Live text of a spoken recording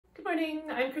morning,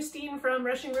 I'm Christine from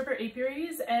Rushing River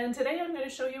Apiaries, and today I'm going to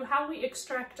show you how we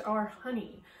extract our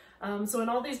honey. So in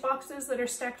all these boxes that are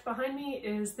stacked behind me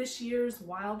is this year's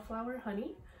wildflower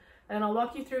honey, and I'll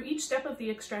walk you through each step of the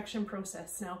extraction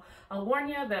process. Now, I'll warn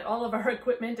you that all of our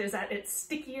equipment is at its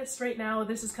stickiest right now.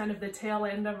 This is kind of the tail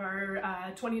end of our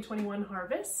 2021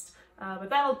 harvest. But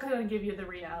that'll kind of give you the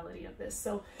reality of this.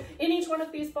 So in each one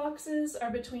of these boxes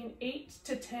are between 8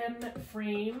 to 10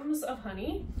 frames of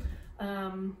honey.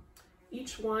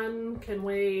 Each one can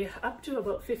weigh up to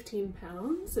about 15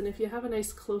 pounds. And if you have a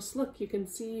nice close look, you can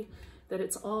see that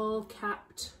it's all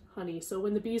capped honey. So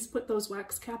when the bees put those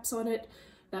wax caps on it,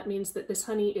 that means that this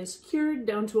honey is cured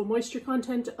down to a moisture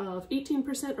content of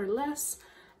 18% or less.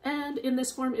 And in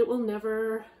this form, it will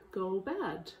never go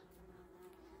bad.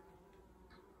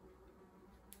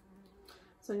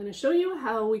 So I'm going to show you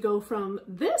how we go from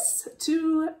this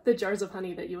to the jars of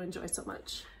honey that you enjoy so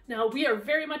much. Now, we are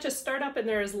very much a startup and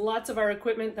there is lots of our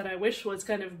equipment that I wish was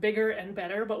kind of bigger and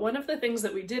better, but one of the things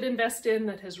that we did invest in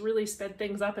that has really sped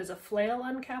things up is a flail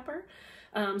uncapper.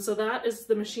 So that is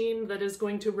the machine that is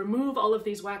going to remove all of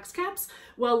these wax caps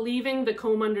while leaving the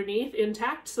comb underneath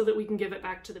intact so that we can give it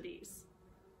back to the bees.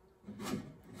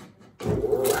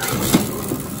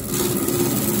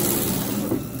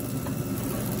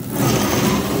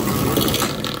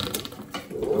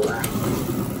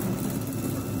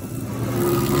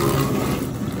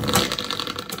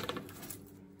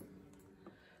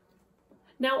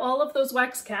 Now all of those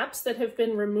wax caps that have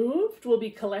been removed will be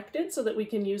collected so that we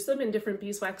can use them in different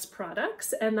beeswax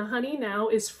products, and the honey now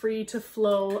is free to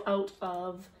flow out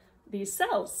of these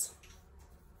cells.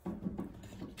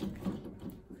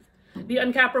 The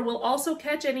uncapper will also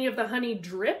catch any of the honey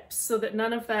drips so that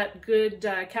none of that good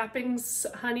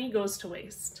cappings honey goes to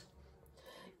waste.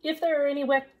 If there are any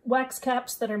wax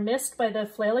caps that are missed by the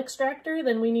flail extractor,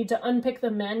 then we need to unpick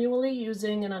them manually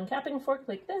using an uncapping fork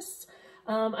like this.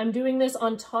 I'm doing this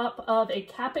on top of a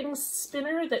capping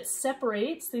spinner that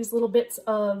separates these little bits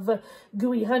of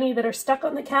gooey honey that are stuck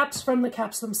on the caps from the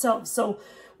caps themselves. So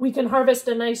we can harvest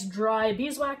a nice dry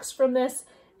beeswax from this,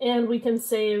 and we can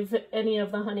save any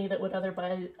of the honey that would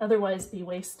otherwise be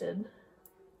wasted.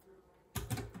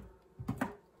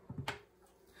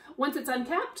 Once it's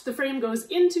uncapped, the frame goes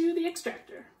into the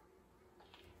extractor.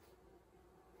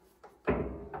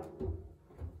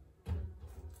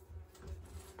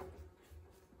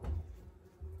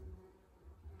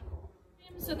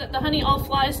 So that the honey all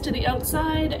flies to the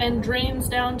outside and drains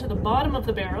down to the bottom of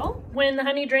the barrel. When the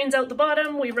honey drains out the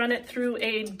bottom, we run it through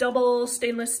a double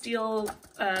stainless steel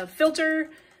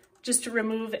filter just to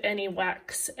remove any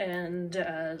wax and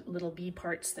little bee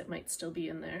parts that might still be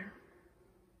in there.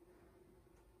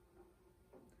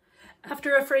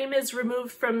 After a frame is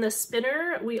removed from the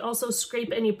spinner, we also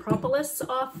scrape any propolis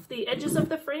off the edges of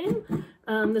the frame.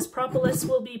 This propolis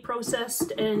will be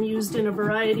processed and used in a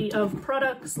variety of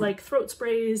products like throat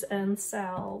sprays and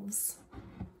salves.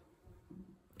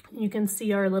 You can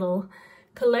see our little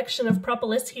collection of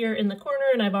propolis here in the corner,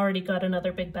 and I've already got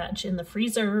another big batch in the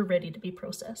freezer ready to be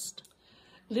processed.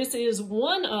 This is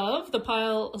one of the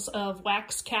piles of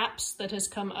wax caps that has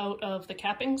come out of the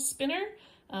capping spinner.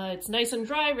 It's nice and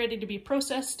dry, ready to be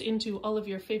processed into all of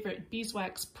your favorite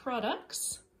beeswax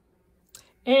products.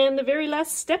 And the very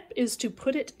last step is to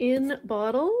put it in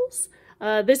bottles.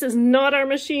 This is not our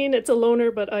machine, it's a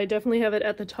loaner, but I definitely have it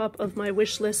at the top of my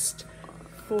wish list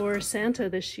for Santa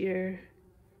this year.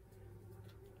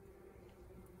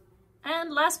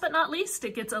 And last but not least,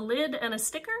 it gets a lid and a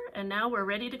sticker, and now we're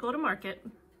ready to go to market.